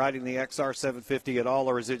XG and riding the XR750 at all,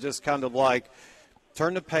 or is it just kind of like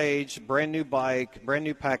turn the page, brand new bike, brand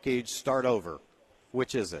new package, start over?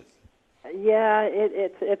 Which is it? Yeah,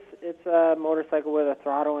 it's a motorcycle with a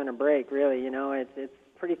throttle and a brake. Really, it's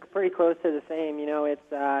pretty close to the same. It's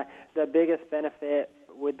the biggest benefit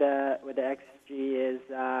with the XG is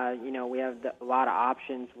we have a lot of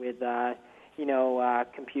options with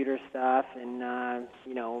computer stuff and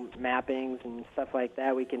mappings and stuff like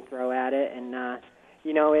that we can throw at it, and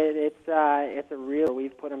it's a real.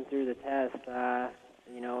 We've put them through the test,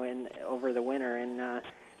 over the winter, and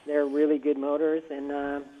they're really good motors, and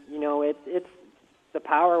it's the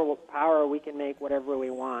power. We can make whatever we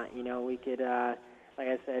want. We could, like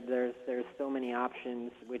I said, there's so many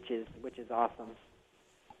options, which is awesome.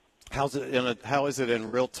 How is it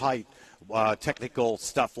in real tight technical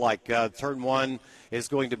stuff like turn one is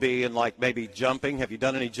going to be in like maybe jumping? Have you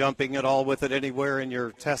done any jumping at all with it anywhere in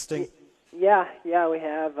your testing? Yeah, we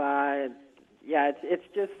have.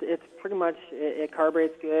 It's pretty much it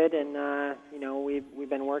carburetes good, and we've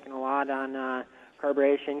been working a lot on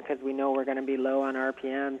carburation because we know we're going to be low on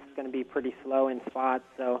RPMs. It's going to be pretty slow in spots,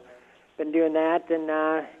 so been doing that, and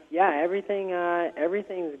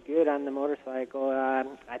everything's good on the motorcycle.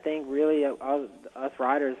 I think really us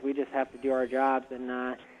riders, we just have to do our jobs, and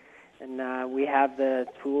we have the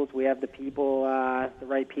tools, we have the people, the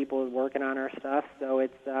right people working on our stuff. So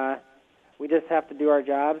it's we just have to do our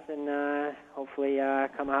jobs and hopefully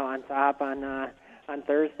come out on top on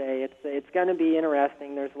Thursday. It's going to be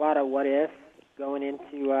interesting. There's a lot of what ifs going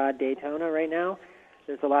into Daytona right now.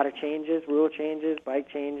 There's a lot of changes, rule changes, bike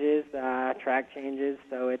changes, track changes.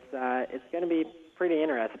 So it's going to be pretty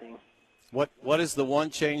interesting. What is the one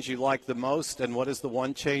change you like the most, and what is the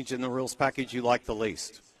one change in the rules package you like the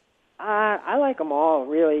least? I like them all,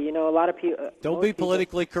 really. A lot of people. Don't be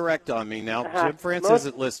politically correct on me now. Jim France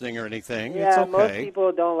isn't listening or anything. Yeah, it's okay. Most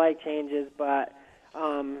people don't like changes, but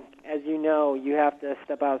as you know, you have to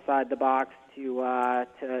step outside the box to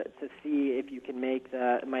see if you can make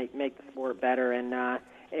the sport better, and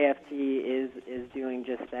AFT is doing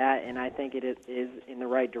just that, and I think it is in the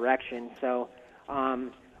right direction. So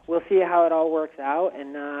we'll see how it all works out,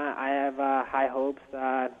 and I have high hopes.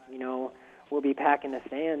 We'll be packing the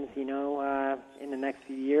stands, in the next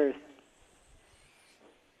few years.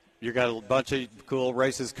 You got a bunch of cool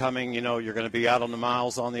races coming. You're going to be out on the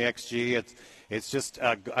miles on the XG. It's just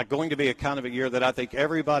going to be a kind of a year that I think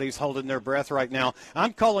everybody's holding their breath right now.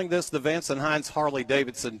 I'm calling this the Vance and Hines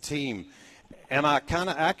Harley-Davidson team. Am I kind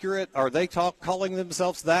of accurate? Are they calling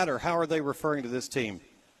themselves that, or how are they referring to this team?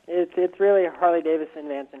 It's really Harley-Davidson,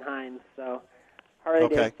 Vance and Hines. So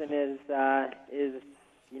Harley-Davidson is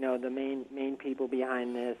the main people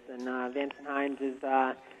behind this, and Vance and Hines is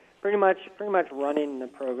pretty much running the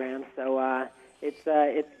program. So it's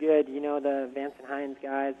good. The Vance and Hines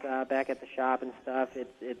guys back at the shop and stuff.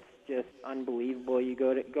 It's just unbelievable. You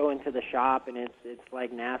go into the shop and it's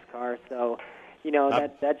like NASCAR. So,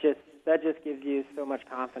 that just gives you so much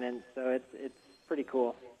confidence. So it's pretty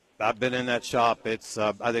cool. I've been in that shop. It's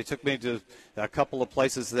they took me to a couple of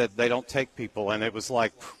places that they don't take people, and it was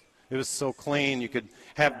like it was so clean. You could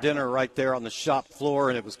have dinner right there on the shop floor,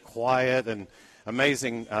 and it was quiet and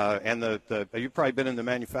amazing. And you've probably been in the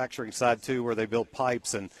manufacturing side too, where they build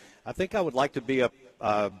pipes. And I think I would like to be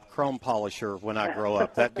a chrome polisher when I grow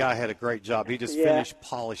up. That guy had a great job. He just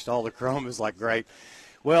polished all the chrome. It was like great.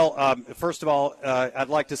 Well, first of all, I'd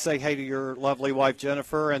like to say hey to your lovely wife,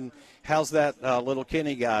 Jennifer. And how's that little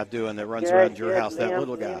Kenny guy doing that runs around your house, that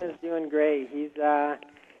little guy? Liam is doing great. He's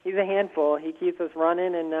a handful. He keeps us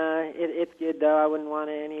running, and it's good, though. I wouldn't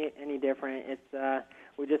want it any different. It's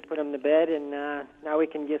we just put him to bed, and now we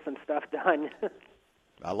can get some stuff done.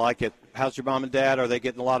 I like it. How's your mom and dad? Are they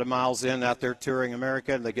getting a lot of miles in out there touring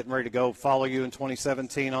America? Are they getting ready to go follow you in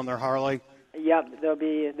 2017 on their Harley? Yep, they'll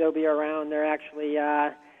be around. They're actually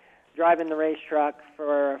driving the race truck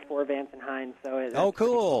for Vance and Hines. So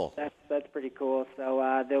cool. That's pretty cool.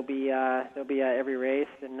 So they'll be at every race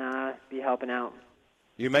and be helping out.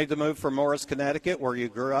 You made the move from Morris, Connecticut, where you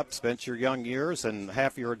grew up, spent your young years and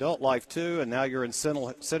half your adult life too, and now you're in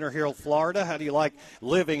Center Hill, Florida. How do you like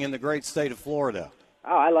living in the great state of Florida?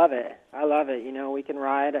 Oh, I love it. We can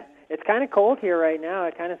ride. It's kind of cold here right now.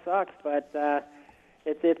 It kind of sucks, but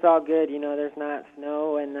it's all good. There's not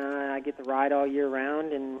snow, and I get to ride all year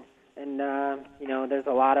round, and there's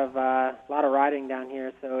a lot of riding down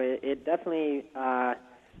here. So it definitely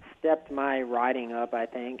stepped my riding up, I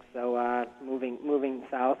think. So moving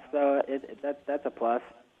south, so that's a plus.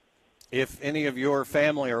 If any of your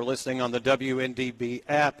family are listening on the WNDB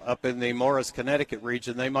app up in the Morris, Connecticut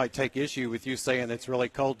region, they might take issue with you saying it's really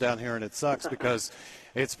cold down here, and it sucks because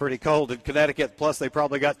it's pretty cold in Connecticut. Plus, they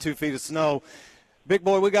probably got 2 feet of snow. Big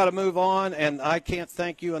boy, we got to move on, and I can't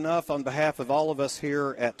thank you enough on behalf of all of us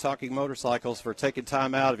here at Talking Motorcycles for taking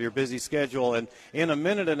time out of your busy schedule. And in a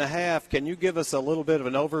minute and a half, can you give us a little bit of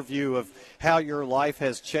an overview of how your life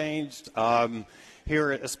has changed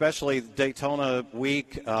here, especially Daytona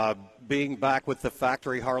week, being back with the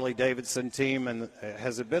factory Harley-Davidson team? And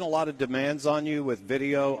has it been a lot of demands on you with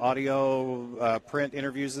video, audio, print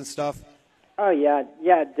interviews and stuff? Oh, yeah,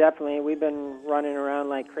 definitely. We've been running around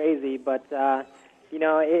like crazy, but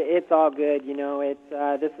it's all good.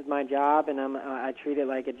 This is my job, and I treat it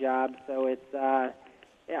like a job. So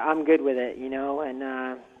I'm good with it.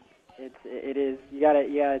 And it is. You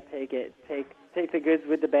gotta take it. Take the goods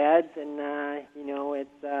with the bads, and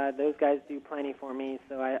those guys do plenty for me.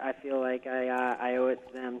 So I feel like I owe it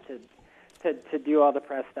to them to do all the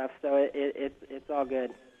press stuff. So it's all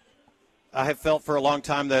good. I have felt for a long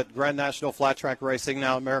time that Grand National Flat Track Racing,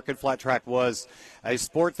 now American Flat Track, was a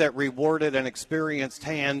sport that rewarded an experienced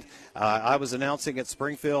hand. I was announcing at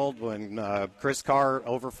Springfield when Chris Carr,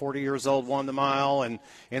 over 40 years old, won the mile, and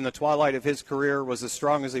in the twilight of his career was as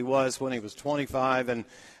strong as he was when he was 25. And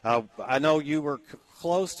I know you were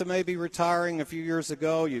close to maybe retiring a few years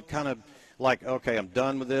ago. You kind of like, okay, I'm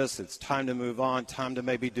done with this. It's time to move on, time to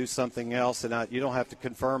maybe do something else. And you don't have to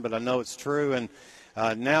confirm, but I know it's true. And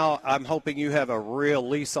now I'm hoping you have a real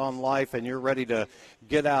lease on life and you're ready to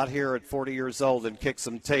get out here at 40 years old and kick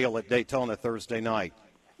some tail at Daytona Thursday night.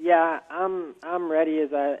 Yeah, I'm ready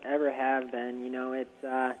as I ever have been.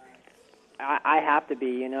 I have to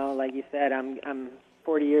be. Like you said, I'm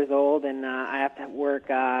 40 years old and I have to work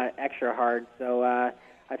extra hard. So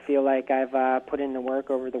I feel like I've put in the work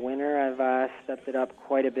over the winter. I've stepped it up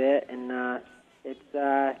quite a bit, and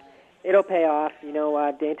it'll pay off.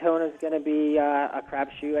 Daytona's going to be a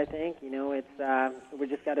crapshoot, I think. We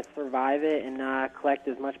just got to survive it and collect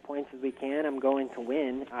as much points as we can. I'm going to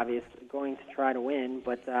win, obviously, going to try to win,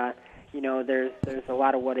 but there's a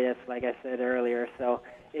lot of what ifs, like I said earlier. So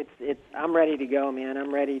I'm ready to go, man.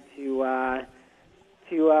 I'm ready to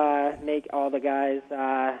make all the guys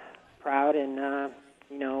proud and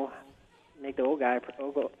make the old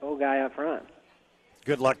guy up front.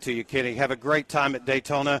 Good luck to you, Kenny. Have a great time at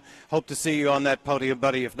Daytona. Hope to see you on that podium,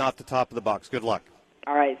 buddy, if not the top of the box. Good luck.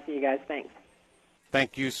 All right. See you guys. Thanks.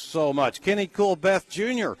 Thank you so much. Kenny Coolbeth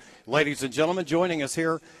Jr., ladies and gentlemen, joining us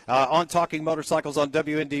here on Talking Motorcycles on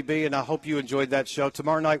WNDB, and I hope you enjoyed that show.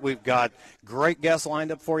 Tomorrow night we've got great guests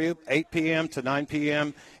lined up for you, 8 p.m. to 9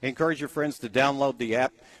 p.m. Encourage your friends to download the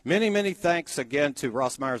app. Many, many thanks again to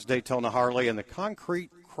Ross Myers Daytona Harley and the Concrete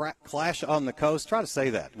clash on the coast. Try to say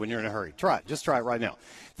that when you're in a hurry. Try it. Just try it right now.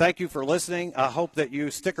 Thank you for listening. I hope that you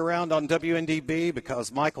stick around on WNDB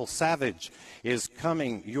because Michael Savage is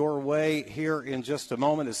coming your way here in just a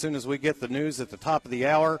moment as soon as we get the news at the top of the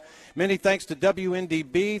hour. Many thanks to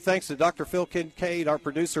WNDB. Thanks to Dr. Phil Kincaid, our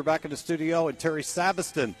producer back in the studio, and Terry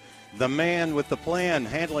Saveston, the man with the plan,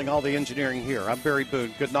 handling all the engineering here. I'm Barry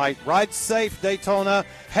Boone. Good night. Ride safe, Daytona.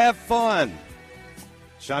 Have fun.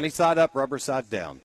 Shiny side up, rubber side down.